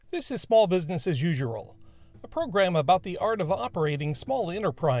This is Small Business as Usual, a program about the art of operating small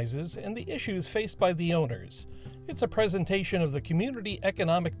enterprises and the issues faced by the owners. It's a presentation of the Community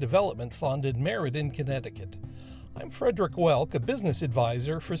Economic Development Fund in Meriden, Connecticut. I'm Frederick Welk, a business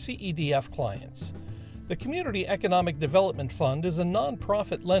advisor for CEDF clients. The Community Economic Development Fund is a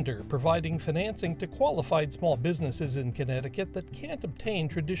nonprofit lender providing financing to qualified small businesses in Connecticut that can't obtain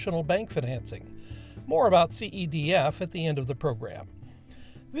traditional bank financing. More about CEDF at the end of the program.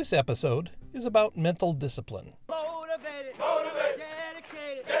 This episode is about mental discipline. Motivated,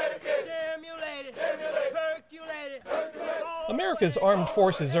 dedicated, stimulated, percolated. America's armed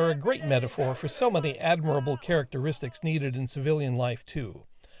forces are a great metaphor for so many admirable characteristics needed in civilian life, too.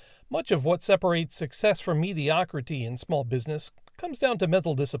 Much of what separates success from mediocrity in small business comes down to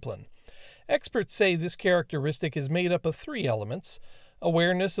mental discipline. Experts say this characteristic is made up of three elements: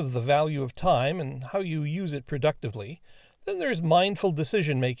 awareness of the value of time and how you use it productively. Then there's mindful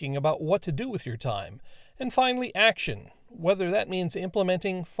decision-making about what to do with your time. And finally, action, whether that means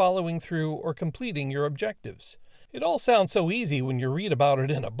implementing, following through, or completing your objectives. It all sounds so easy when you read about it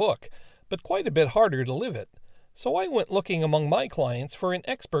in a book, but quite a bit harder to live it. So I went looking among my clients for an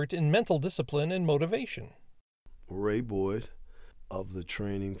expert in mental discipline and motivation. Ray Boyd of the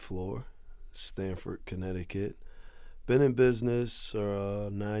training floor, Stamford, Connecticut. Been in business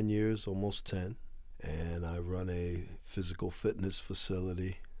 9 years, almost 10. And I run a physical fitness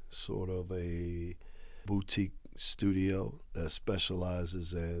facility, sort of a boutique studio that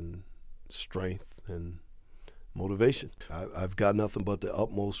specializes in strength and motivation. I've got nothing but the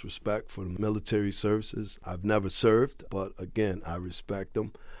utmost respect for the military services. I've never served, but again, I respect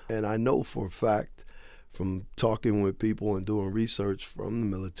them. And I know for a fact from talking with people and doing research from the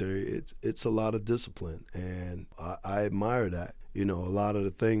military, it's a lot of discipline, and I admire that. You know, a lot of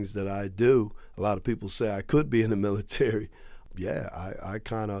the things that I do, a lot of people say I could be in the military. Yeah, I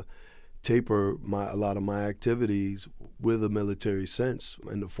kind of taper a lot of my activities with a military sense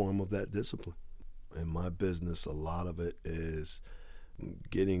in the form of that discipline. In my business, a lot of it is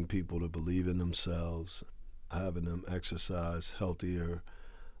getting people to believe in themselves, having them exercise healthier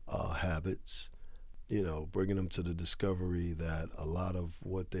habits, you know, bringing them to the discovery that a lot of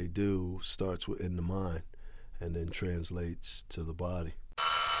what they do starts within the mind and then translates to the body.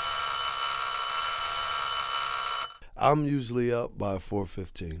 I'm usually up by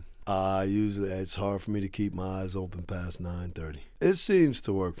 4:15. It's hard for me to keep my eyes open past 9:30. It seems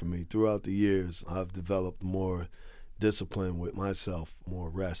to work for me. Throughout the years, I've developed more discipline with myself, more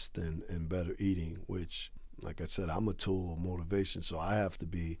rest and better eating, which, like I said, I'm a tool of motivation, so I have to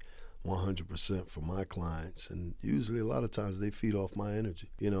be 100% for my clients, and usually a lot of times they feed off my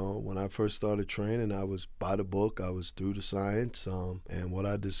energy. You know, when I first started training, I was by the book, I was through the science, and what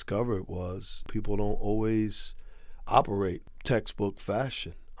I discovered was people don't always operate textbook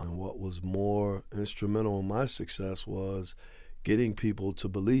fashion. And what was more instrumental in my success was getting people to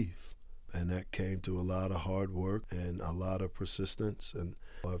believe, and that came through a lot of hard work and a lot of persistence, and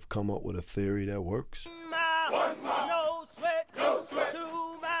I've come up with a theory that works. 1 mile, no sweat,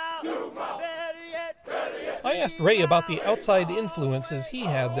 2 miles, better yet. I asked Ray about the outside influences he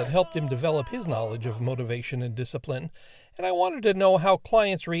had that helped him develop his knowledge of motivation and discipline, and I wanted to know how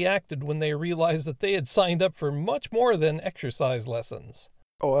clients reacted when they realized that they had signed up for much more than exercise lessons.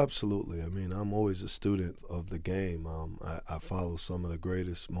 Oh, absolutely. I mean, I'm always a student of the game. I follow some of the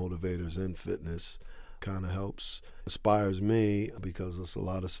greatest motivators in fitness. Kind of inspires me because it's a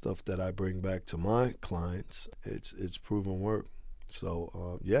lot of stuff that I bring back to my clients. It's proven work.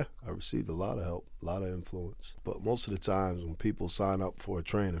 So, yeah, I received a lot of help, a lot of influence. But most of the times when people sign up for a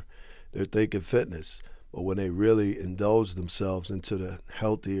trainer, they're thinking fitness. But when they really indulge themselves into the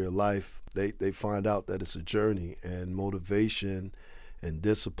healthier life, they find out that it's a journey, and motivation and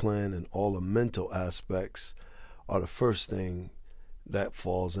discipline and all the mental aspects are the first thing that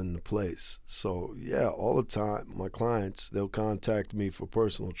falls into place. So, yeah, all the time, my clients, they'll contact me for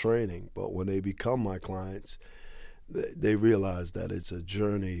personal training, but when they become my clients, they realize that it's a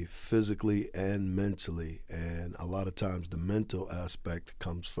journey physically and mentally, and a lot of times the mental aspect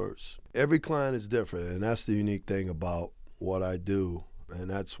comes first. Every client is different, and that's the unique thing about what I do. And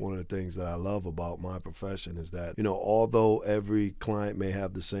that's one of the things that I love about my profession is that, you know, although every client may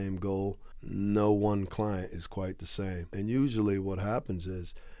have the same goal, no one client is quite the same. And usually what happens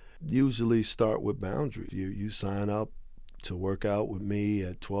is start with boundaries. You sign up to work out with me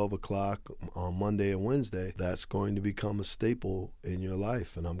at 12 o'clock on Monday and Wednesday. That's going to become a staple in your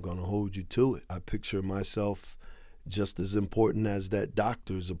life, and I'm going to hold you to it. I picture myself just as important as that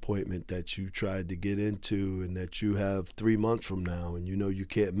doctor's appointment that you tried to get into and that you have 3 months from now, and you know you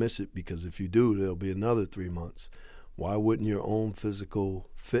can't miss it because if you do, there'll be another 3 months. Why wouldn't your own physical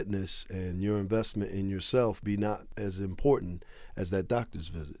fitness and your investment in yourself be not as important as that doctor's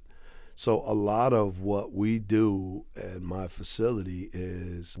visit? So a lot of what we do at my facility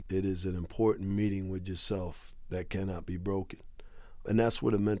is it is an important meeting with yourself that cannot be broken. And that's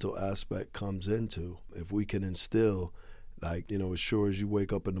where the mental aspect comes into. If we can instill, like, as sure as you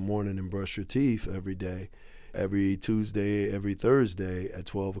wake up in the morning and brush your teeth every day, every Tuesday, every Thursday at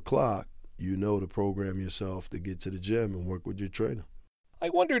 12 o'clock, to program yourself to get to the gym and work with your trainer. I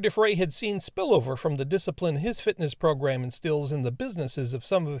wondered if Ray had seen spillover from the discipline his fitness program instills in the businesses of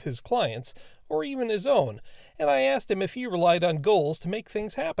some of his clients, or even his own, and I asked him if he relied on goals to make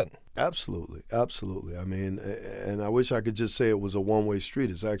things happen. Absolutely, absolutely. I mean, and I wish I could just say it was a one-way street.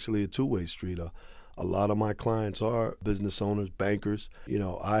 It's actually a two-way street. A lot of my clients are business owners, bankers.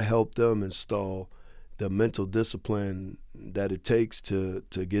 I help them install the mental discipline that it takes to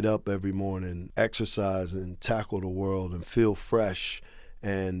get up every morning, exercise and tackle the world and feel fresh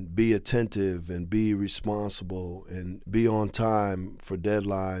and be attentive and be responsible and be on time for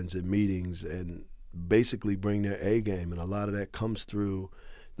deadlines and meetings and basically bring their A game. And a lot of that comes through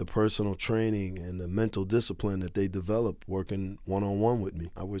the personal training and the mental discipline that they develop working one-on-one with me.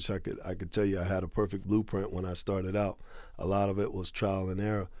 I wish I could tell you I had a perfect blueprint when I started out. A lot of it was trial and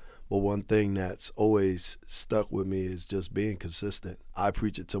error. But one thing that's always stuck with me is just being consistent. I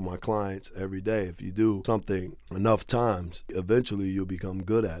preach it to my clients every day. If you do something enough times, eventually you'll become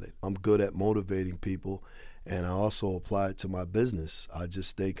good at it. I'm good at motivating people, and I also apply it to my business. I just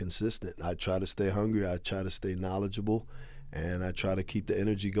stay consistent. I try to stay hungry. I try to stay knowledgeable, and I try to keep the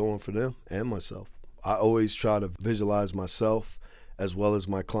energy going for them and myself. I always try to visualize myself as well as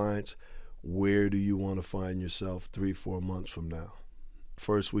my clients. Where do you want to find yourself 3-4 months from now?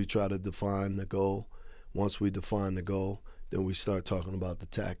 First, we try to define the goal. Once we define the goal, then we start talking about the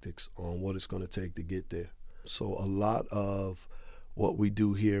tactics on what it's going to take to get there. So a lot of what we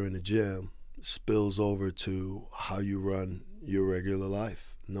do here in the gym spills over to how you run your regular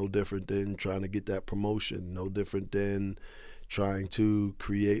life. No different than trying to get that promotion. No different than trying to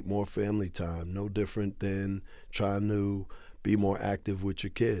create more family time. No different than trying to be more active with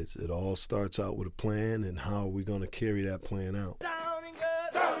your kids. It all starts out with a plan, and how are we going to carry that plan out?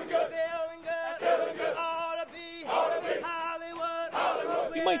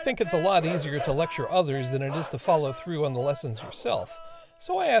 You might think it's a lot easier to lecture others than it is to follow through on the lessons yourself.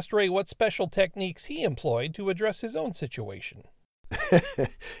 So I asked Ray what special techniques he employed to address his own situation.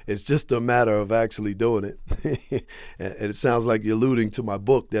 It's just a matter of actually doing it. And it sounds like you're alluding to my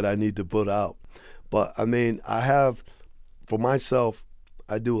book that I need to put out. But for myself,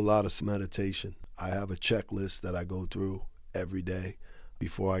 I do a lot of meditation. I have a checklist that I go through every day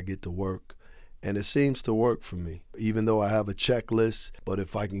before I get to work. And it seems to work for me, even though I have a checklist. But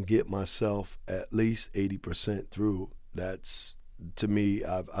if I can get myself at least 80% through, that's, to me,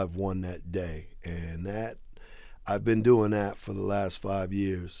 I've won that day. And I've been doing that for the last 5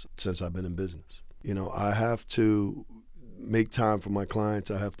 years since I've been in business. I have to make time for my clients.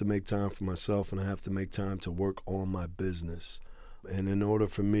 I have to make time for myself, and I have to make time to work on my business. And in order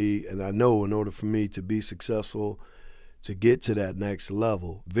for me to be successful, to get to that next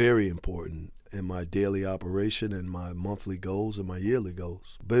level, very important in my daily operation and my monthly goals and my yearly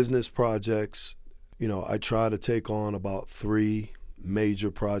goals. Business projects, I try to take on about 3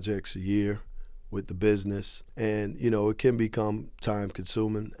 major projects a year with the business. And, it can become time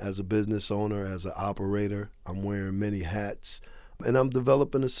consuming as a business owner, as an operator. I'm wearing many hats, and I'm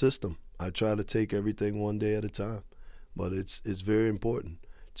developing a system. I try to take everything one day at a time, but it's very important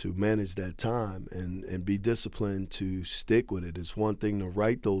to manage that time and be disciplined to stick with it. It's one thing to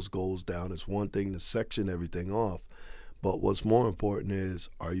write those goals down. It's one thing to section everything off. But what's more important is,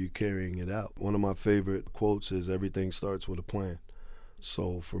 are you carrying it out? One of my favorite quotes is, everything starts with a plan.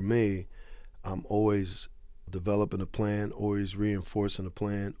 So for me, I'm always developing a plan, always reinforcing a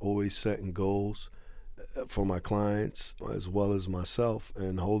plan, always setting goals for my clients as well as myself,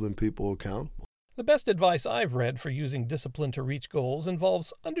 and holding people accountable. The best advice I've read for using discipline to reach goals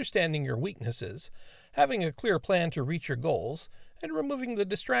involves understanding your weaknesses, having a clear plan to reach your goals, and removing the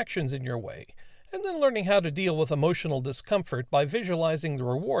distractions in your way, and then learning how to deal with emotional discomfort by visualizing the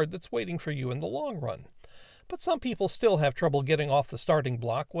reward that's waiting for you in the long run. But some people still have trouble getting off the starting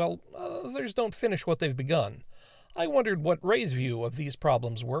block, while others don't finish what they've begun. I wondered what Ray's view of these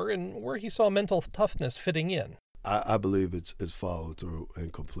problems were and where he saw mental toughness fitting in. I believe it's follow through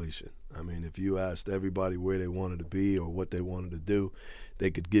and completion. I mean, if you asked everybody where they wanted to be or what they wanted to do,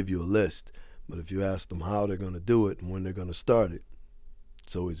 they could give you a list. But if you ask them how they're going to do it and when they're going to start it,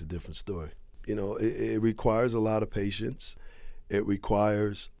 it's always a different story. It requires a lot of patience. It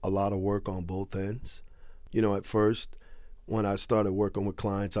requires a lot of work on both ends. At first, when I started working with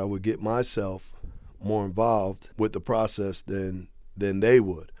clients, I would get myself more involved with the process than they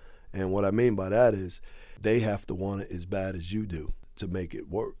would. And what I mean by that is they have to want it as bad as you do to make it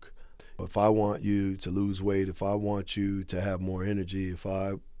work. If I want you to lose weight, if I want you to have more energy, if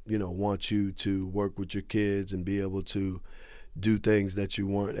I want you to work with your kids and be able to do things that you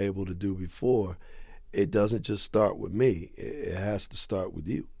weren't able to do before, it doesn't just start with me. It has to start with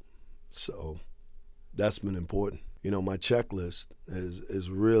you. So that's been important. My checklist is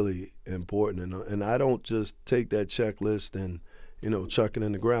really important. And I don't just take that checklist and, chuck it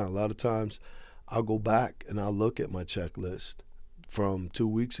in the ground. A lot of times I'll go back and I'll look at my checklist from 2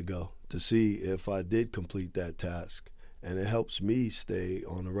 weeks ago to see if I did complete that task. And it helps me stay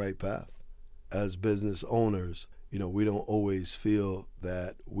on the right path. As business owners, we don't always feel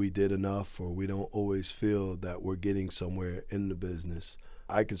that we did enough, or we don't always feel that we're getting somewhere in the business.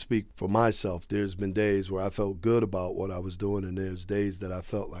 I can speak for myself. There's been days where I felt good about what I was doing, and there's days that I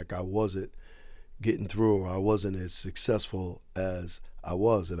felt like I wasn't getting through, or I wasn't as successful as I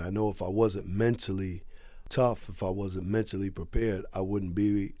was. And I know if I wasn't mentally tough, if I wasn't mentally prepared, I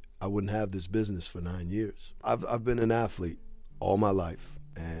wouldn't have this business for 9 years. I've been an athlete all my life,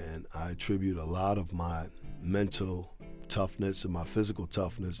 and I attribute a lot of my mental toughness and my physical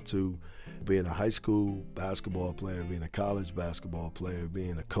toughness to being a high school basketball player, being a college basketball player,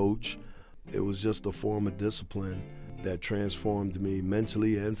 being a coach. It was just a form of discipline that transformed me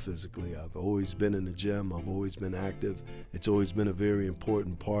mentally and physically. I've always been in the gym. I've always been active. It's always been a very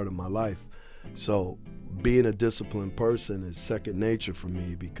important part of my life. So being a disciplined person is second nature for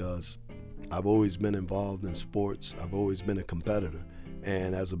me because I've always been involved in sports. I've always been a competitor.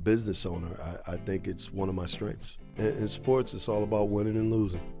 And as a business owner, I think it's one of my strengths. In sports, it's all about winning and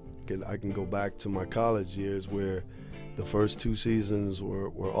losing. I can go back to my college years where the first 2 seasons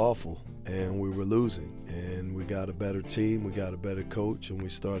were awful and we were losing. And we got a better team, we got a better coach, and we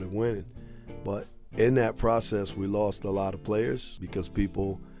started winning. But in that process, we lost a lot of players because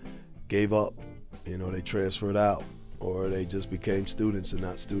people gave up. They transferred out, or they just became students and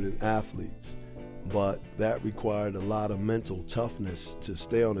not student athletes. But that required a lot of mental toughness to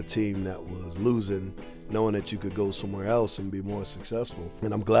stay on a team that was losing, knowing that you could go somewhere else and be more successful.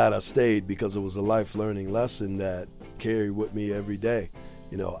 And I'm glad I stayed because it was a life learning lesson that carried with me every day.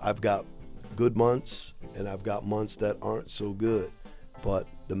 I've got good months and I've got months that aren't so good. But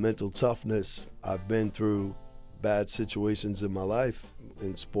the mental toughness, I've been through bad situations in my life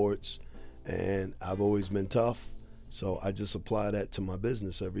in sports, and I've always been tough. So I just apply that to my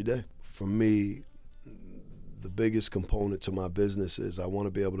business every day. For me, the biggest component to my business is I want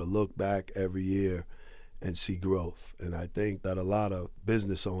to be able to look back every year and see growth. And I think that a lot of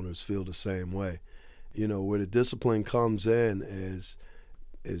business owners feel the same way. Where the discipline comes in is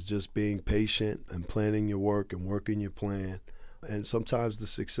just being patient and planning your work and working your plan. And sometimes the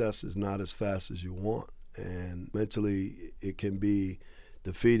success is not as fast as you want. And mentally, it can be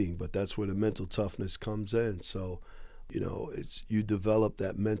defeating, but that's where the mental toughness comes in. So, you develop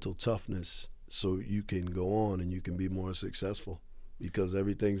that mental toughness so you can go on and you can be more successful, because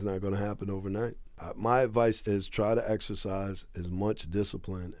everything's not going to happen overnight. My advice is try to exercise as much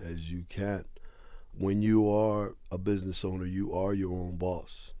discipline as you can. When you are a business owner, you are your own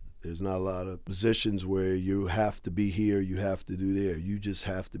boss. There's not a lot of positions where you have to be here, you have to do there. You just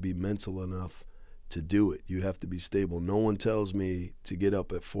have to be mental enough to do it. You have to be stable. No one tells me to get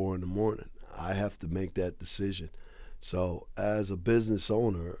up at 4 a.m. I have to make that decision. So as a business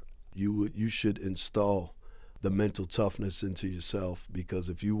owner, you should install the mental toughness into yourself, because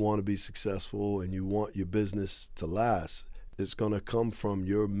if you want to be successful and you want your business to last, it's going to come from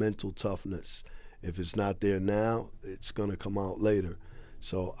your mental toughness. If it's not there now, it's going to come out later.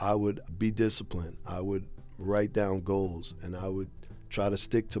 So I would be disciplined. I would write down goals, and I would try to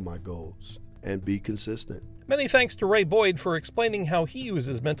stick to my goals and be consistent. Many thanks to Ray Boyd for explaining how he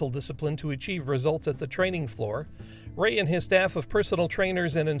uses mental discipline to achieve results at the training floor. Ray and his staff of personal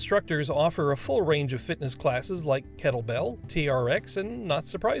trainers and instructors offer a full range of fitness classes like kettlebell, TRX, and, not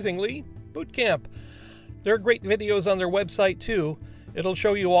surprisingly, boot camp. There are great videos on their website, too. It'll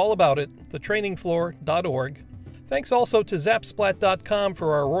show you all about it, thetrainingfloor.org. Thanks also to Zapsplat.com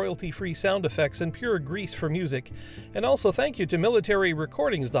for our royalty-free sound effects and Pure Grease for music. And also thank you to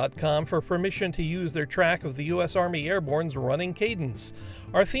MilitaryRecordings.com for permission to use their track of the U.S. Army Airborne's Running Cadence.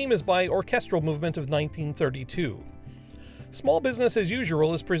 Our theme is by Orchestral Movement of 1932. Small Business as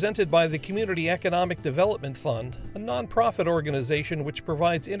Usual is presented by the Community Economic Development Fund, a nonprofit organization which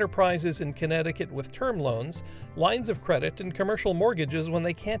provides enterprises in Connecticut with term loans, lines of credit, and commercial mortgages when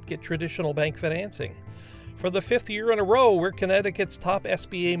they can't get traditional bank financing. For the 5th year in a row, we're Connecticut's top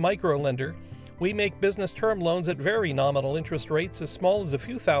SBA microlender. We make business term loans at very nominal interest rates as small as a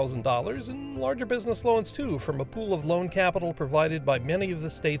few $1,000s and larger business loans too from a pool of loan capital provided by many of the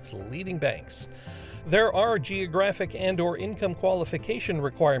state's leading banks. There are geographic and/or income qualification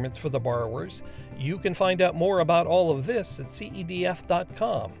requirements for the borrowers. You can find out more about all of this at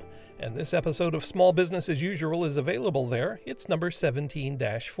cedf.com. And this episode of Small Business as Usual is available there. It's number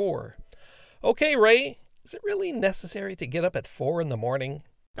 17-4. Okay, Ray, is it really necessary to get up at 4 in the morning?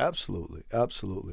 Absolutely, absolutely.